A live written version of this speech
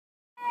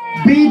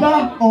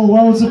Bieber or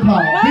Worlds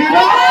Apart?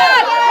 Bieber?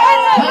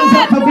 Hands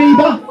up for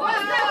Bieber.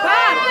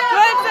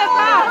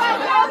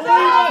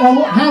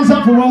 Well, hands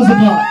up for Worlds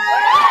Apart.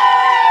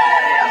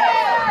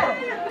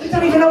 You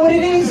don't even know what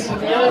it is. You're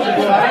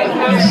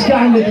just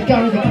going with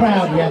the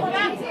crowd, yeah?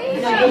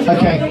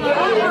 Okay.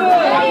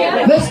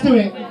 Let's do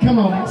it. Come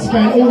on. It's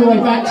going all the way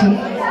back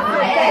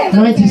to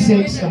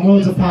 96 and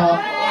Worlds Apart.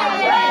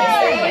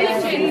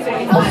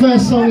 Our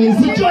first song is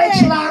the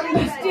Deutschland.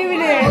 Let's do it.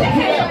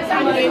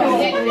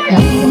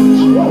 Yeah.